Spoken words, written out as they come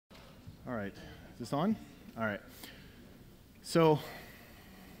All right, is this on? All right. So,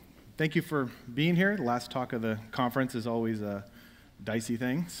 thank you for being here. The last talk of the conference is always a dicey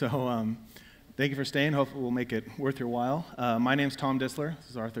thing. So, thank you for staying. Hopefully we'll make it worth your while. My name's Tom Distler. This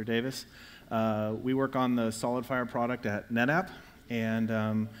is Arthur Davis. We work on the SolidFire product at NetApp.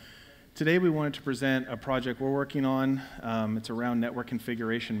 And today we wanted to present a project we're working on. It's around network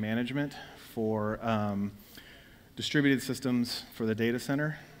configuration management for distributed systems for the data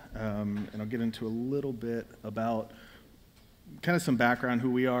center. And I'll get into a little bit about kind of some background, who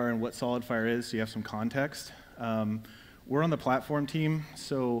we are and what SolidFire is, so you have some context. We're on the platform team,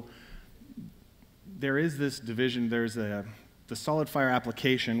 so there is this division. There's the SolidFire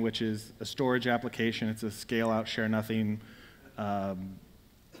application, which is a storage application. It's a scale-out, share-nothing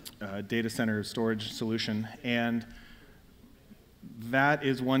data center storage solution, and that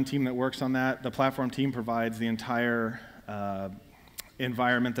is one team that works on that. The platform team provides the entire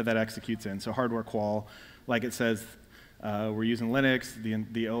environment that executes in. So hardware qual, like it says, we're using Linux,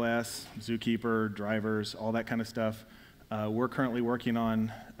 the OS, Zookeeper, drivers, all that kind of stuff. We're currently working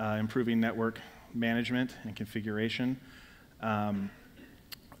on improving network management and configuration.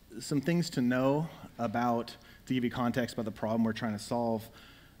 Some things to know about, to give you context about the problem we're trying to solve.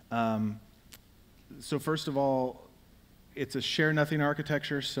 So first of all, it's a share-nothing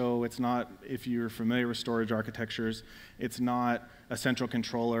architecture, so it's not, if you're familiar with storage architectures, it's not a central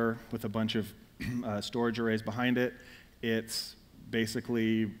controller with a bunch of storage arrays behind it. It's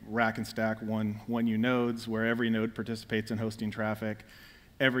basically rack and stack one U nodes where every node participates in hosting traffic.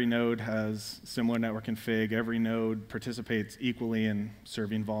 Every node has similar network config. Every node participates equally in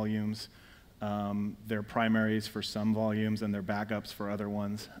serving volumes. They're primaries for some volumes and they're backups for other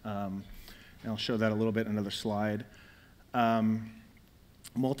ones. And I'll show that a little bit in another slide.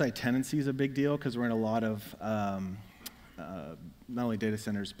 Multi-tenancy is a big deal because we're in a lot of not only data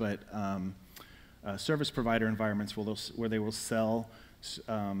centers, but service provider environments where they will sell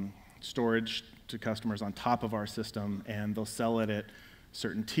storage to customers on top of our system, and they'll sell it at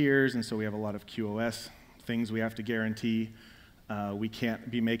certain tiers, and so we have a lot of QoS things we have to guarantee. We can't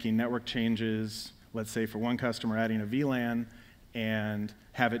be making network changes, let's say for one customer adding a VLAN, and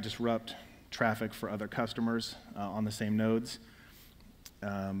have it disrupt traffic for other customers on the same nodes.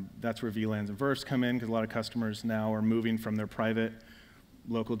 That's where VLANs and VRFs come in, because a lot of customers now are moving from their private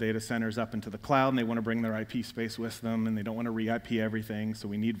local data centers up into the cloud, and they want to bring their IP space with them, and they don't want to re-IP everything, so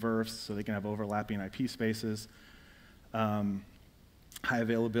we need VRFs so they can have overlapping IP spaces. High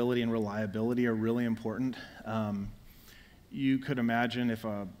availability and reliability are really important. You could imagine if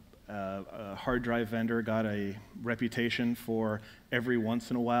a hard drive vendor got a reputation for every once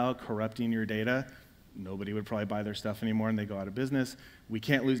in a while corrupting your data, nobody would probably buy their stuff anymore and they go out of business. We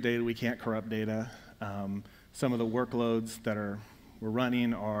can't lose data, we can't corrupt data. Some of the workloads that we're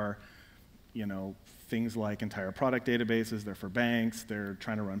running are, things like entire product databases. They're for banks, they're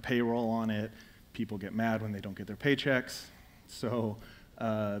trying to run payroll on it. People get mad when they don't get their paychecks. So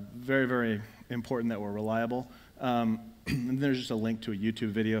very, very important that we're reliable. And there's just a link to a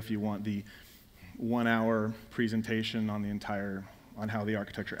YouTube video if you want the 1-hour presentation on on how the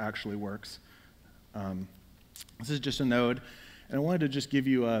architecture actually works. This is just a node, and I wanted to just give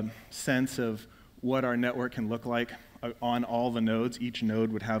you a sense of what our network can look like on all the nodes. Each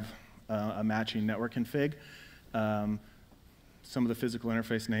node would have a matching network config. Some of the physical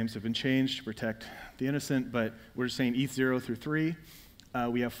interface names have been changed to protect the innocent, but we're just saying ETH 0 through 3.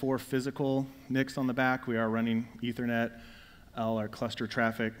 We have 4 physical NICs on the back. We are running Ethernet, all our cluster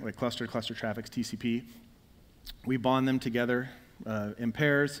traffic, like cluster traffic's TCP. We bond them together in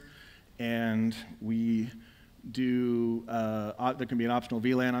pairs, and we do, there can be an optional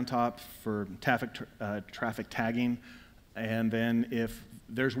VLAN on top for traffic tagging. And then if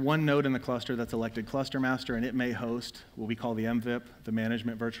there's one node in the cluster that's elected cluster master, and it may host what we call the MVIP, the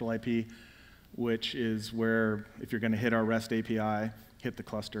management virtual IP, which is where, if you're going to hit our REST API, hit the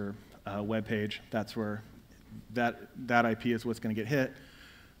cluster web page, that's where that IP is what's going to get hit.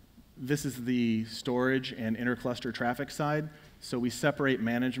 This is the storage and intercluster traffic side. So we separate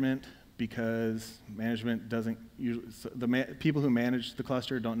management because management doesn't usually, people who manage the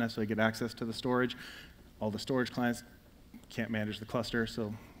cluster don't necessarily get access to the storage. All the storage clients can't manage the cluster,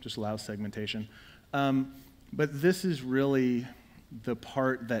 so just allows segmentation. But this is really the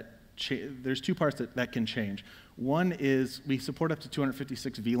part that there's 2 parts that can change. One is we support up to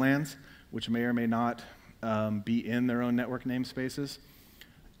 256 VLANs, which may or may not be in their own network namespaces.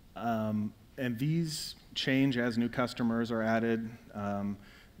 And these change as new customers are added.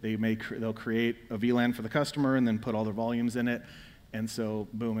 They'll create a VLAN for the customer and then put all their volumes in it. And so,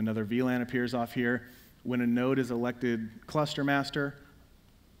 boom, another VLAN appears off here. When a node is elected cluster master,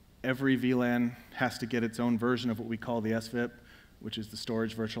 every VLAN has to get its own version of what we call the SVIP, which is the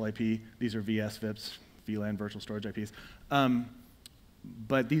storage virtual IP. These are VSVIPs, VLAN virtual storage IPs.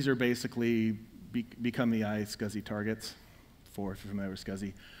 But these are basically become the iSCSI targets, if you're familiar with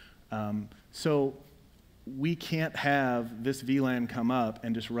SCSI. So we can't have this VLAN come up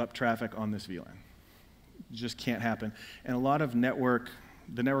and disrupt traffic on this VLAN. It just can't happen. And a lot of the network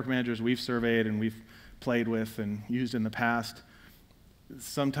managers we've surveyed and we've played with and used in the past,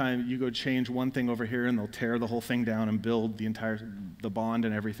 sometimes you go change one thing over here and they'll tear the whole thing down and build the bond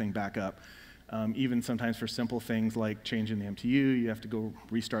and everything back up. Even sometimes for simple things like changing the MTU, you have to go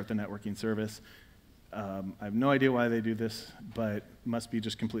restart the networking service. I have no idea why they do this, but it must be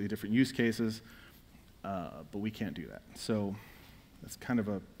just completely different use cases. But we can't do that. So that's kind of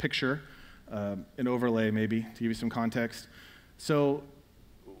a picture, an overlay maybe, to give you some context. So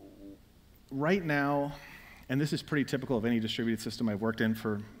right now, and this is pretty typical of any distributed system I've worked in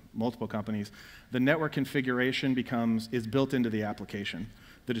for multiple companies, the network configuration is built into the application,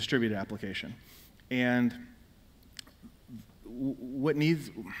 the distributed application. And what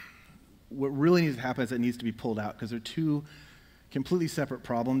really needs to happen is it needs to be pulled out, because they're two completely separate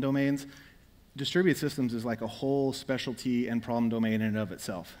problem domains. Distributed systems is like a whole specialty and problem domain in and of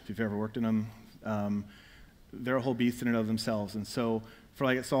itself. If you've ever worked in them, they're a whole beast in and of themselves. And so for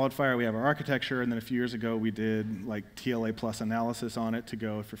like at SolidFire, we have our architecture, and then a few years ago, we did like TLA plus analysis on it to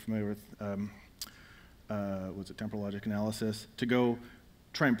go, if you're familiar with, what's it, temporal logic analysis, to go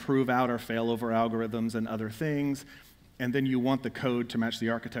try and prove out our failover algorithms and other things. And then you want the code to match the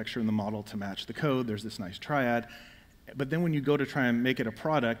architecture and the model to match the code. There's this nice triad. But then when you go to try and make it a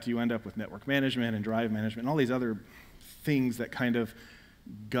product, you end up with network management and drive management and all these other things that kind of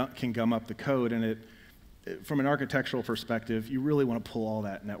can gum up the code. And from an architectural perspective, you really want to pull all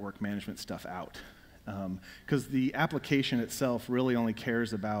that network management stuff out. Because the application itself really only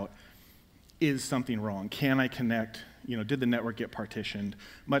cares about, is something wrong? Can I connect? Did the network get partitioned?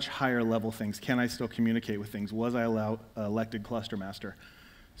 Much higher level things. Can I still communicate with things? Was I elected cluster master?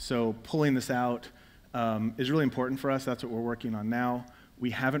 So pulling this out is really important for us. That's what we're working on now. We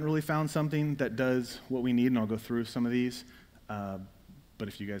haven't really found something that does what we need, and I'll go through some of these. But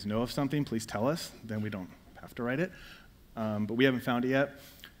if you guys know of something, please tell us. Then we don't have to write it. But we haven't found it yet.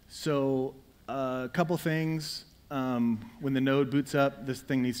 So a couple things. When the node boots up, this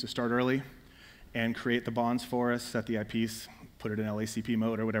thing needs to start early and create the bonds for us, set the IPs, put it in LACP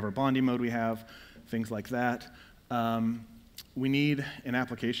mode or whatever bonding mode we have, things like that. We need an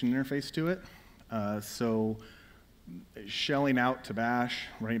application interface to it. So shelling out to bash,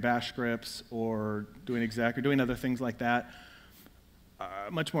 running bash scripts, or doing exec, or doing other things like that,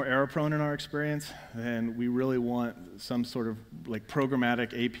 much more error prone in our experience, and we really want some sort of like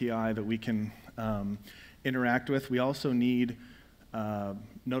programmatic API that we can interact with. We also need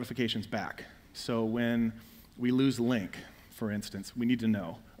notifications back. So when we lose a link, for instance, we need to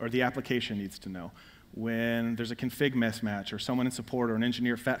know, or the application needs to know. When there's a config mismatch, or someone in support, or an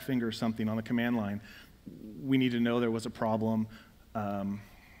engineer fat fingers something on the command line, we need to know there was a problem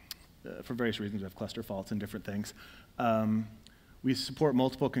for various reasons. We have cluster faults and different things. We support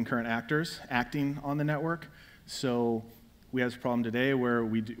multiple concurrent actors acting on the network. So we have this problem today where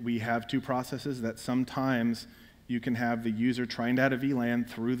we have two processes that sometimes you can have the user trying to add a VLAN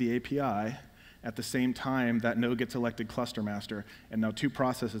through the API. At the same time, that node gets elected cluster master, and now two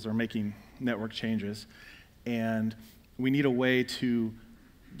processes are making network changes. And we need a way to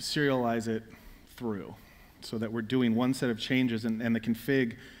serialize it through so that we're doing one set of changes and the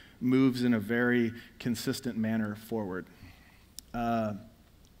config moves in a very consistent manner forward.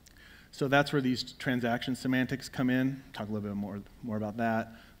 So that's where these transaction semantics come in. Talk a little bit more about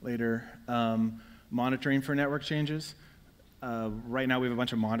that later. Monitoring for network changes. Right now we have a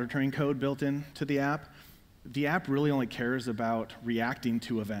bunch of monitoring code built into the app. The app really only cares about reacting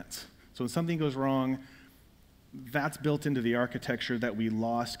to events. So when something goes wrong, that's built into the architecture that we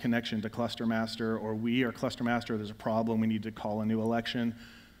lost connection to cluster master, or we are cluster master, there's a problem, we need to call a new election.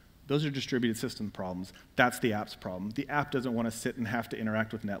 Those are distributed system problems. That's the app's problem. The app doesn't want to sit and have to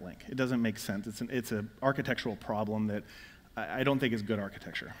interact with Netlink. It doesn't make sense. It's an architectural problem that I don't think is good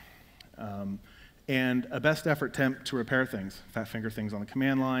architecture. And a best effort attempt to repair things, fat finger things on the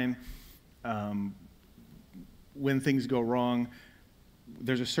command line. When things go wrong,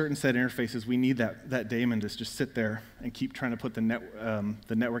 there's a certain set of interfaces. We need that daemon to just sit there and keep trying to put the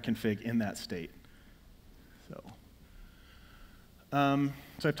network config in that state. So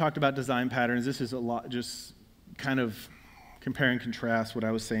I've talked about design patterns. This is a lot, just kind of compare and contrast what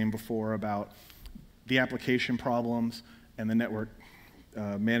I was saying before about the application problems and the network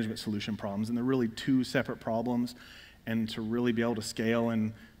management solution problems. And they're really two separate problems. And to really be able to scale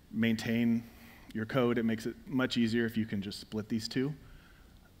and maintain your code. It makes it much easier if you can just split these two.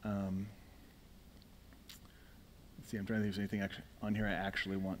 Let's see, I'm trying to think if there's anything on here I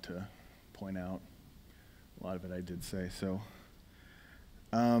actually want to point out. A lot of it I did say.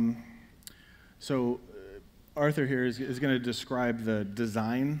 So Arthur here is going to describe the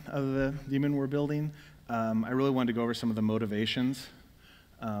design of the daemon we're building. I really wanted to go over some of the motivations,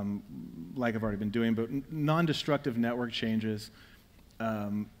 like I've already been doing, but non-destructive network changes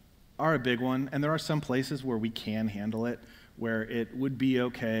are a big one, and there are some places where we can handle it, where it would be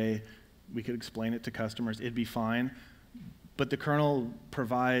okay, we could explain it to customers, it'd be fine, but the kernel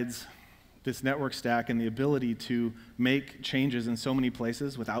provides this network stack and the ability to make changes in so many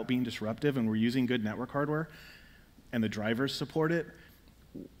places without being disruptive, and we're using good network hardware, and the drivers support it.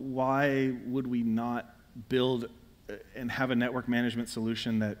 Why would we not build and have a network management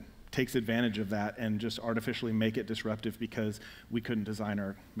solution that takes advantage of that and just artificially make it disruptive because we couldn't design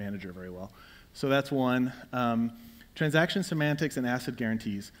our manager very well? So that's one. Transaction semantics and ACID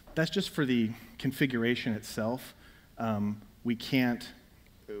guarantees. That's just for the configuration itself. We can't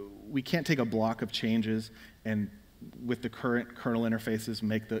take a block of changes and with the current kernel interfaces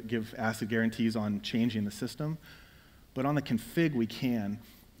give ACID guarantees on changing the system. But on the config, we can.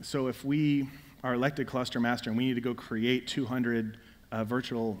 So if we are elected cluster master and we need to go create 200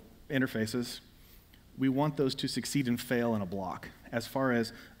 virtual interfaces, we want those to succeed and fail in a block as far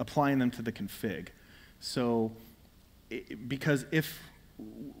as applying them to the config. So because if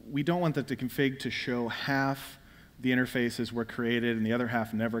we don't want the config to show half the interfaces were created and the other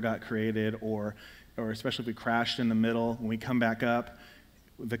half never got created, or especially if we crashed in the middle, when we come back up,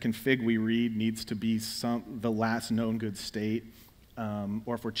 the config we read needs to be the last known good state.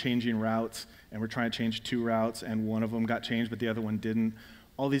 Or if we're changing routes and we're trying to change 2 routes and one of them got changed but the other one didn't,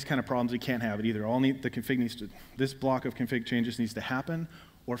 all these kind of problems, we can't have it either. This block of config changes needs to happen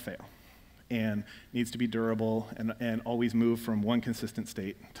or fail, and needs to be durable and always move from one consistent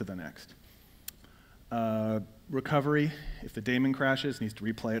state to the next. Recovery, if the daemon crashes, needs to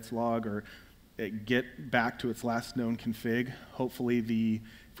replay its log or get back to its last known config. Hopefully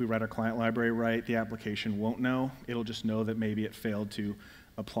if we write our client library right, the application won't know. It'll just know that maybe it failed to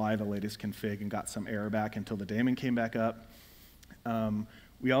apply the latest config and got some error back until the daemon came back up.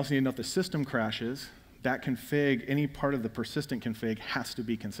 We also need to know if the system crashes, that config, any part of the persistent config has to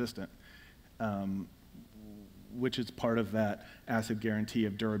be consistent, which is part of that ACID guarantee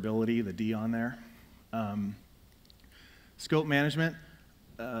of durability, the D on there. Scope management.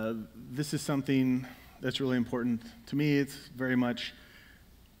 This is something that's really important to me. It's very much,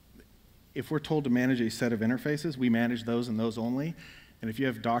 if we're told to manage a set of interfaces, we manage those and those only. And if you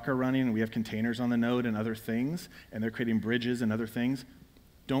have Docker running and we have containers on the node and other things, and they're creating bridges and other things,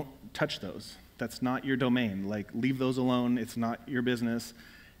 don't touch those. That's not your domain. Like, leave those alone. It's not your business.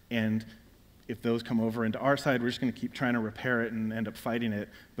 And if those come over into our side, we're just going to keep trying to repair it and end up fighting it.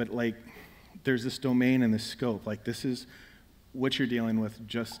 But like, there's this domain and this scope. Like, this is what you're dealing with.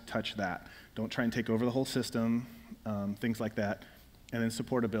 Just touch that. Don't try and take over the whole system, things like that. And then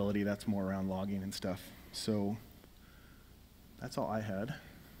supportability, that's more around logging and stuff. So that's all I had.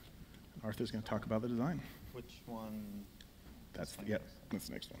 Arthur's going to talk about the design. Which one? That's the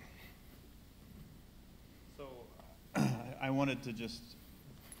next one. So I wanted to just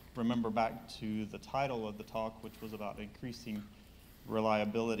remember back to the title of the talk, which was about increasing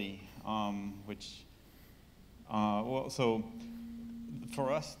reliability, so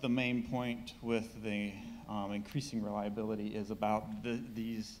for us, the main point with the increasing reliability is about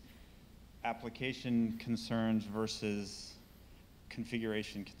these application concerns versus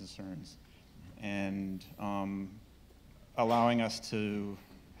configuration concerns, and allowing us to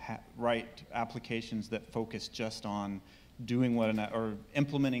write applications that focus just on doing or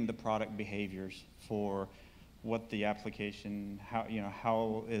implementing the product behaviors for what the application,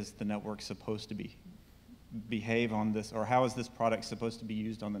 how is the network supposed to behave on this, or how is this product supposed to be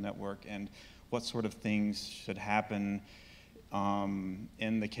used on the network, and what sort of things should happen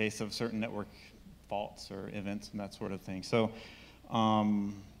in the case of certain network faults or events and that sort of thing. So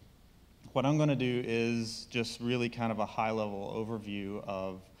what I'm going to do is just really kind of a high-level overview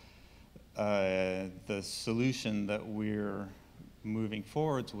of the solution that we're moving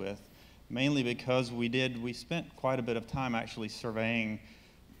forwards with, mainly because we spent quite a bit of time actually surveying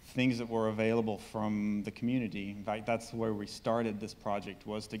things that were available from the community. In fact, that's where we started this project,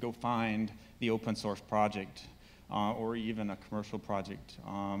 was to go find the open source project or even a commercial product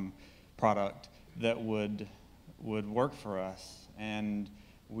that would work for us. And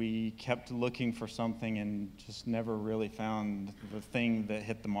we kept looking for something and just never really found the thing that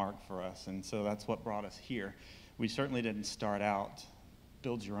hit the mark for us. And so that's what brought us here. We certainly didn't start out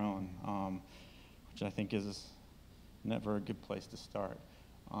build your own, which I think is never a good place to start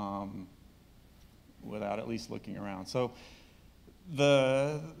without at least looking around. So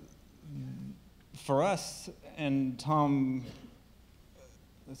for us, and Tom,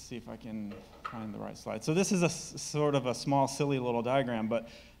 let's see if I can find the right slide. So this is a sort of a small, silly little diagram, but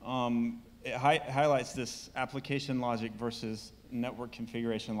it highlights this application logic versus network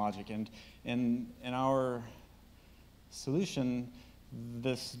configuration logic. And in our solution,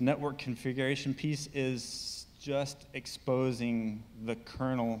 this network configuration piece is just exposing the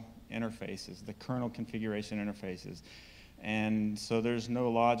kernel interfaces, the kernel configuration interfaces. And so there's no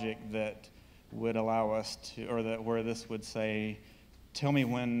logic that would allow us to, or that where this would say, tell me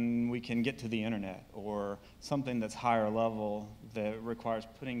when we can get to the internet, or something that's higher level that requires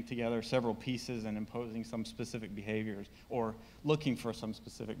putting together several pieces and imposing some specific behaviors, or looking for some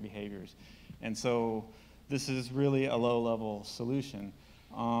specific behaviors. And so this is really a low-level solution.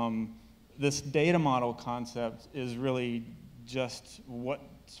 This data model concept is really just what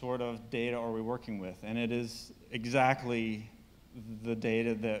sort of data are we working with, and it is exactly the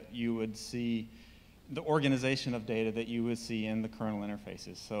data that you would see, the organization of data that you would see in the kernel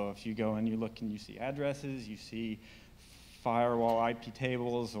interfaces. So if you go and you look and you see addresses, you see firewall IP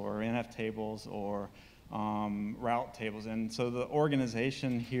tables or NF tables or route tables. And so the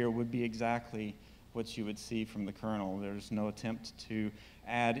organization here would be exactly what you would see from the kernel. There's no attempt to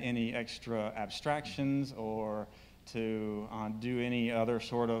add any extra abstractions or to do any other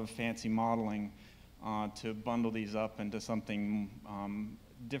sort of fancy modeling to bundle these up into something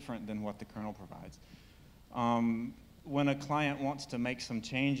different than what the kernel provides. When a client wants to make some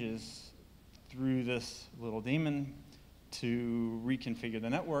changes through this little daemon to reconfigure the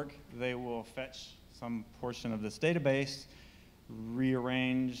network, they will fetch some portion of this database,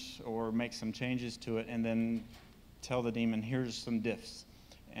 rearrange or make some changes to it, and then tell the daemon, here's some diffs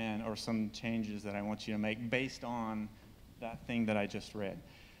or some changes that I want you to make based on that thing that I just read.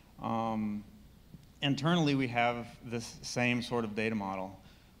 Internally, we have this same sort of data model.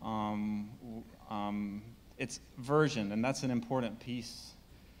 It's versioned, and that's an important piece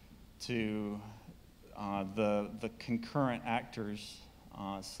to the concurrent actors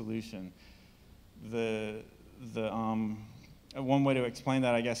solution. One way to explain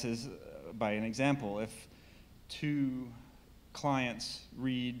that, I guess, is by an example. If two clients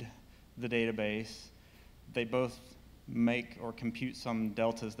read the database, they both make or compute some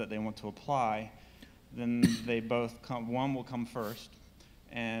deltas that they want to apply, then they both come, one will come first,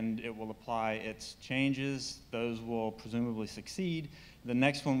 and it will apply its changes. Those will presumably succeed. The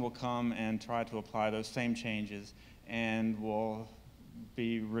next one will come and try to apply those same changes and will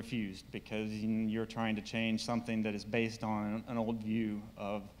be refused because you're trying to change something that is based on an old view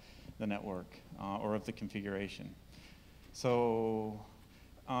of the network or of the configuration. So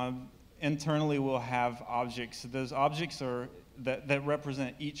internally we'll have objects. Those objects are that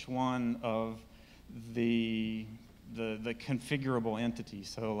represent each one of the configurable entities,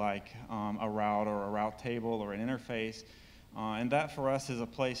 so like a route or a route table or an interface. And that for us is a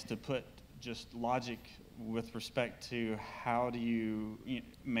place to put just logic with respect to how do you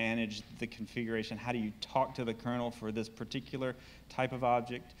manage the configuration, how do you talk to the kernel for this particular type of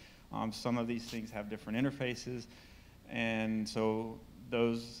object. Some of these things have different interfaces, and so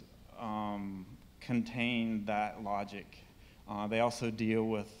those contain that logic. They also deal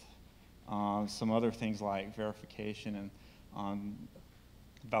with some other things like verification and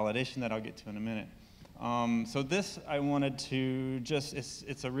validation that I'll get to in a minute. So this I wanted to just,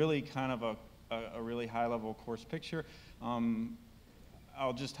 it's a really kind of a really high level course picture.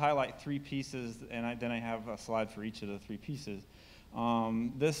 I'll just highlight three pieces and then I have a slide for each of the three pieces.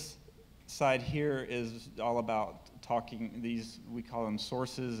 This side here is all about talking, these, we call them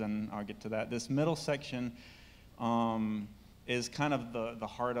sources, and I'll get to that. This middle section is kind of the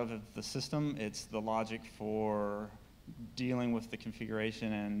heart of the system. It's the logic for dealing with the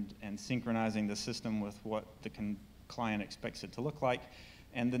configuration and synchronizing the system with what the client expects it to look like.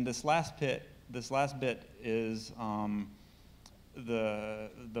 And then this last bit is the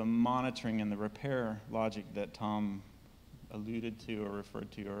monitoring and the repair logic that Tom alluded to or referred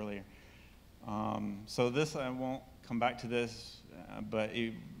to earlier. So this, I won't come back to this, but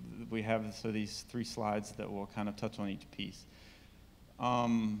we have these three slides that will kind of touch on each piece.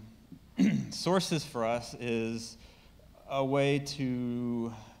 Sources for us is a way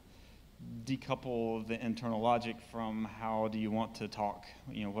to decouple the internal logic from how do you want to talk,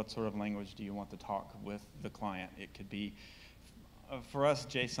 what sort of language do you want to talk with the client. It could be, for us,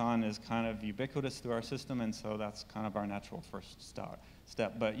 JSON is kind of ubiquitous through our system, and so that's kind of our natural first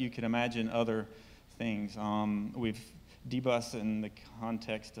step. But you could imagine other things. dbus in the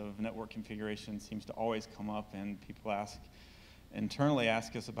context of network configuration seems to always come up, and people internally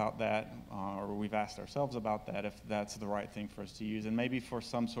ask us about that, or we've asked ourselves about that, if that's the right thing for us to use, and maybe for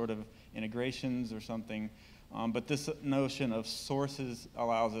some sort of integrations or something. But this notion of sources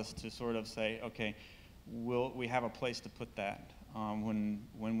allows us to sort of say, okay, we have a place to put that when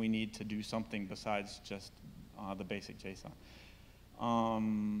we need to do something besides just the basic JSON.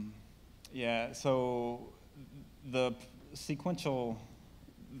 Yeah, so the sequential,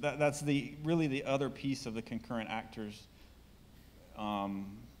 that's really the other piece of the concurrent actors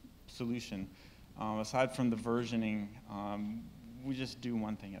solution. Aside from the versioning, we just do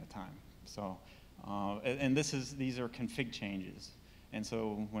one thing at a time. So, and these are config changes. And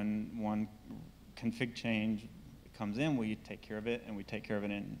so when one config change comes in, we take care of it, and we take care of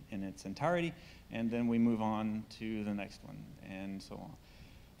it in its entirety, and then we move on to the next one, and so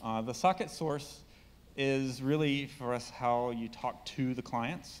on. The socket source is really, for us, how you talk to the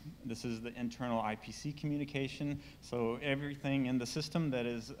clients. This is the internal IPC communication. So everything in the system that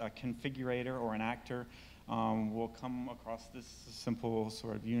is a configurator or an actor will come across this simple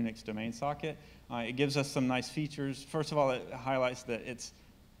sort of Unix domain socket. It gives us some nice features. First of all, it highlights that it's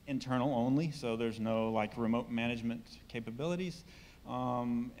internal only, so there's no like remote management capabilities.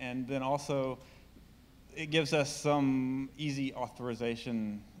 And then also, it gives us some easy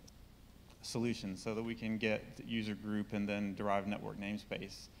authorization solutions so that we can get user group and then derive network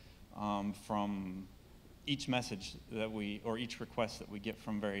namespace from each message that or each request that we get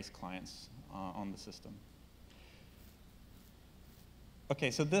from various clients on the system.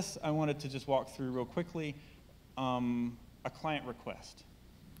 Okay, so this I wanted to just walk through real quickly, a client request.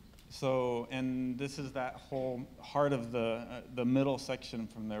 So, and this is that whole heart of the middle section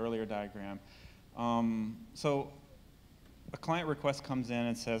from the earlier diagram. So a client request comes in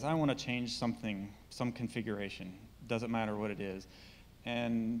and says, I want to change something, some configuration. Doesn't matter what it is.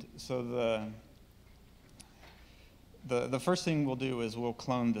 And so the first thing we'll do is we'll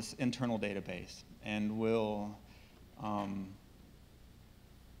clone this internal database, and we'll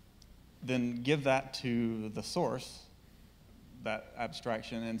then give that to the source, that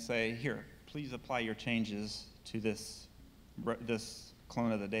abstraction, and say, here, please apply your changes to this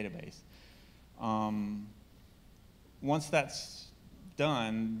clone of the database. Once that's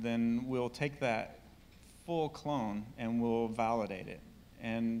done, then we'll take that full clone and we'll validate it.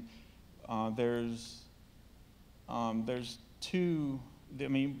 And there's two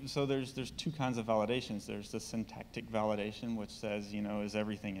kinds of validations. There's the syntactic validation, which says, you know, is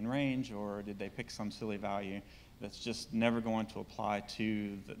everything in range, or did they pick some silly value that's just never going to apply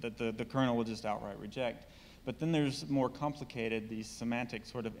to, the kernel will just outright reject. But then there's more complicated, these semantic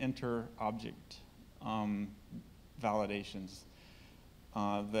sort of inter-object validations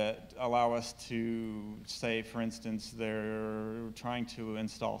that allow us to say, for instance, they're trying to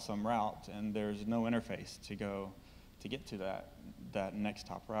install some route and there's no interface to get to that next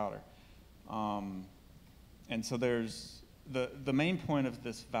top router. And so there's the main point of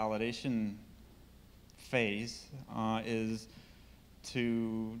this validation phase is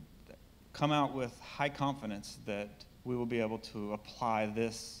to come out with high confidence that we will be able to apply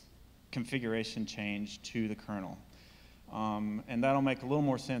this configuration change to the kernel. And that'll make a little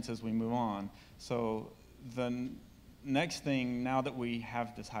more sense as we move on. So the next thing, now that we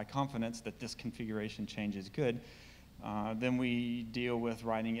have this high confidence that this configuration change is good, then we deal with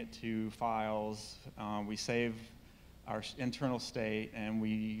writing it to files. We save our internal state, and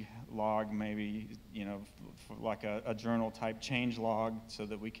we log maybe, you know, like a journal type change log, so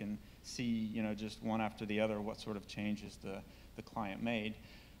that we can see, you know, just one after the other what sort of changes the client made,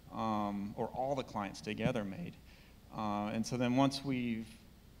 or all the clients together made. And so then once we've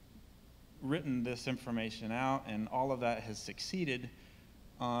written this information out and all of that has succeeded,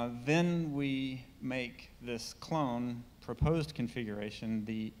 then we make this clone proposed configuration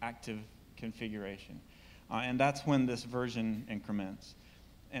the active configuration. And that's when this version increments.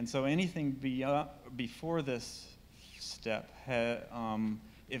 And so anything before this step,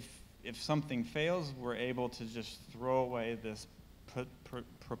 if something fails, we're able to just throw away this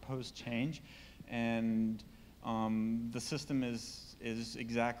proposed change, and the system is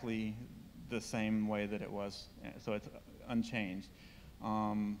exactly the same way that it was, so it's unchanged.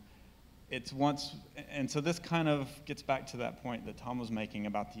 And so this kind of gets back to that point that Tom was making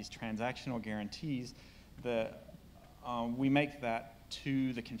about these transactional guarantees, that we make that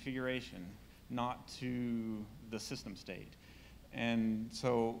to the configuration, not to the system state. And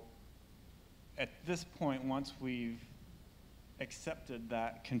so at this point, once we've accepted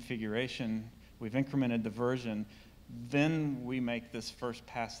that configuration, we've incremented the version, then we make this first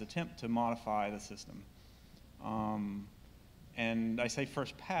pass attempt to modify the system. And I say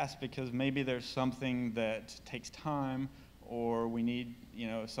first pass because maybe there's something that takes time, or we need,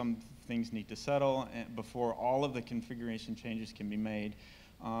 some things need to settle before all of the configuration changes can be made.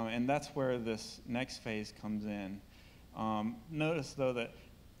 And that's where this next phase comes in. Notice, though, that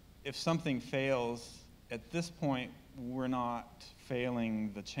if something fails, at this point, we're not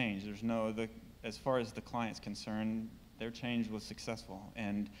failing the change. There's as far as the client's concerned, their change was successful.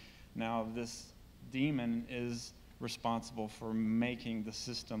 And now this daemon is responsible for making the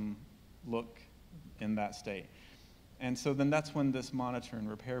system look in that state. And so then that's when this monitor and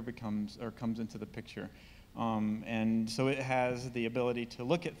repair comes into the picture. And so it has the ability to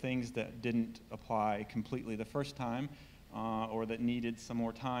look at things that didn't apply completely the first time, or that needed some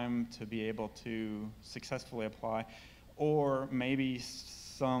more time to be able to successfully apply, or maybe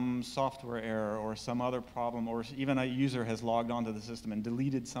some software error or some other problem, or even a user has logged onto the system and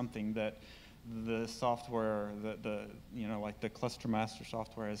deleted something that the software, like the cluster master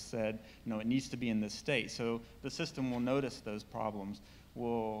software has said, it needs to be in this state. So the system will notice those problems,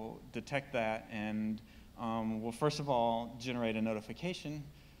 will detect that, and will first of all generate a notification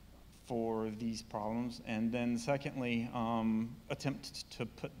for these problems, and then secondly, attempt to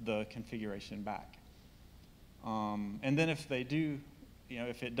put the configuration back. And then if they do,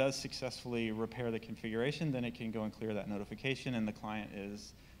 if it does successfully repair the configuration, then it can go and clear that notification, and the client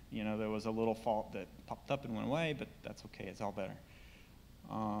is, there was a little fault that popped up and went away, but that's okay, it's all better.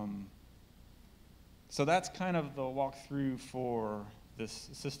 So that's kind of the walkthrough for this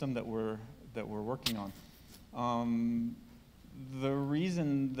system that we're working on. The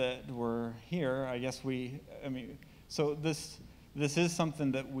reason that we're here, I guess so this is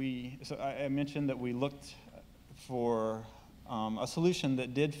something that I mentioned that we looked for a solution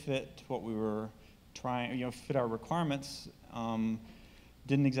that did fit what we were trying, fit our requirements.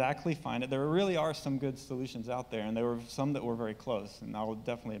 Didn't exactly find it. There really are some good solutions out there, and there were some that were very close, and I will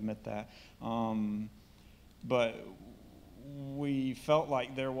definitely admit that. But we felt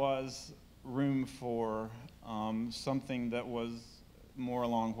like there was room for something that was more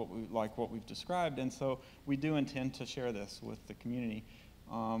along what we've described, and so we do intend to share this with the community,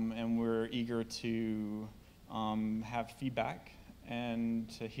 and we're eager to have feedback and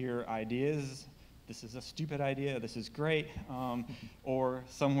to hear ideas. This is a stupid idea, this is great, or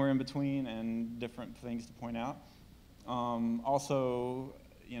somewhere in between, and different things to point out. Also,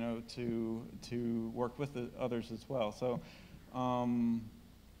 to work with the others as well. So,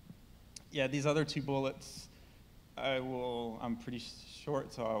 yeah, these other two bullets, I'm pretty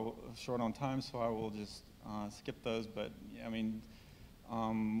short, short on time, so I will just skip those. But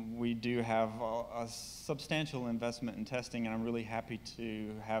we do have a substantial investment in testing, and I'm really happy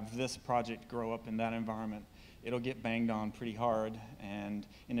to have this project grow up in that environment. It'll get banged on pretty hard, and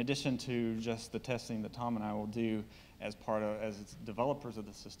in addition to just the testing that Tom and I will do as developers of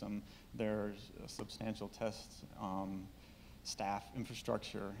the system, there's a substantial test staff,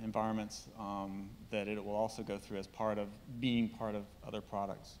 infrastructure, environments that it will also go through as part of being part of other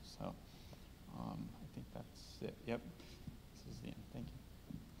products. So I think that's it. Yep, this is the end. Thank you.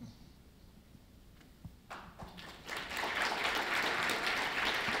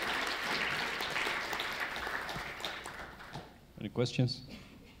 Any questions?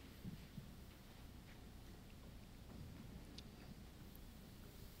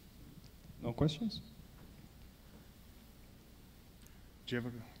 No questions? Do you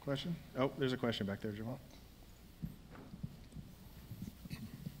have a question? Oh, there's a question back there, Jamal.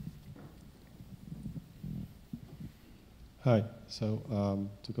 Hi. So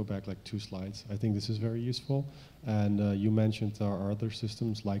to go back like 2 slides, I think this is very useful. And you mentioned there are other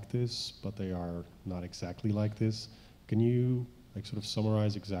systems like this, but they are not exactly like this. Can you sort of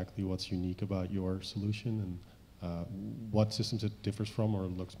summarize exactly what's unique about your solution and what systems it differs from or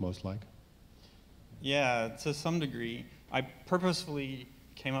looks most like? Yeah, to some degree. I purposefully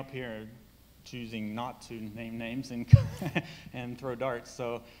came up here choosing not to name names and and throw darts.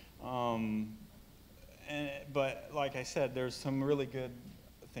 So, but like I said, there's some really good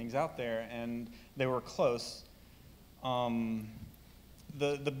things out there, and they were close.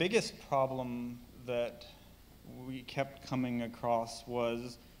 The biggest problem that we kept coming across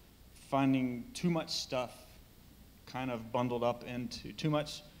was finding too much stuff kind of bundled up into too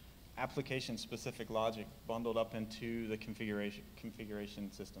much application-specific logic bundled up into the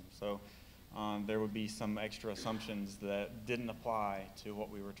configuration system. So there would be some extra assumptions that didn't apply to what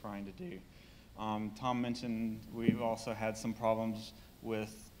we were trying to do. Tom mentioned we've also had some problems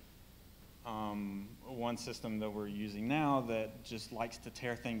with one system that we're using now that just likes to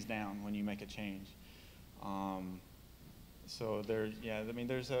tear things down when you make a change. So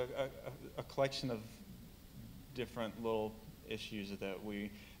there's a collection of different little issues that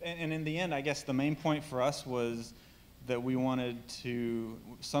and in the end, I guess the main point for us was that we wanted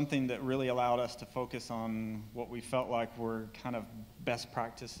something that really allowed us to focus on what we felt like were kind of best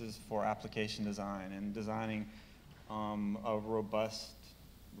practices for application design and designing a robust,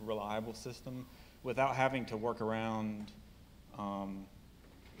 reliable system without having to work around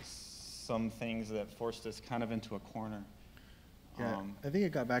some things that forced us kind of into a corner. Yeah, I think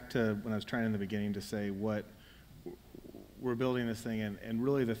it got back to when I was trying in the beginning to say what we're building this thing and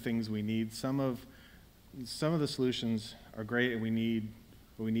really the things we need. Some of the solutions are great, and we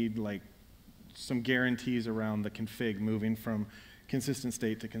need like some guarantees around the config moving from consistent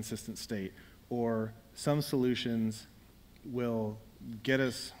state to consistent state, or some solutions will get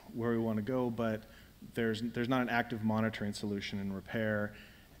us where we want to go, but there's not an active monitoring solution and repair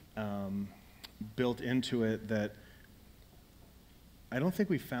built into it. That I don't think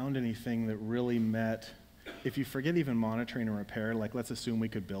we found anything that really met. If you forget even monitoring and repair, like let's assume we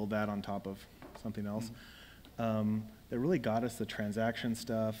could build that on top of something else, that really got us the transaction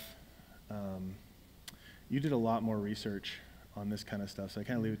stuff. You did a lot more research on this kind of stuff, so I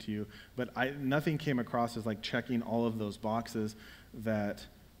kind of leave it to you. But nothing came across as like checking all of those boxes that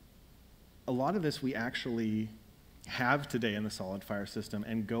a lot of this we actually have today in the solid fire system,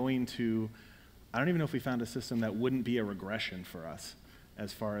 and going to, I don't even know if we found a system that wouldn't be a regression for us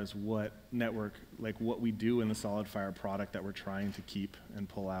as far as what network, like what we do in the solid fire product that we're trying to keep and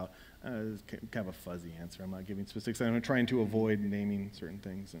pull out. It's kind of a fuzzy answer. I'm not giving specifics. I'm trying to avoid naming certain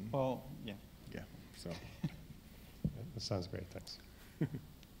things. And well, yeah. Yeah, so. That sounds great, thanks. Yeah,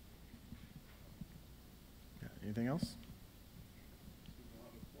 anything else?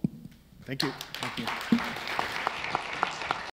 Thank you. Thank you.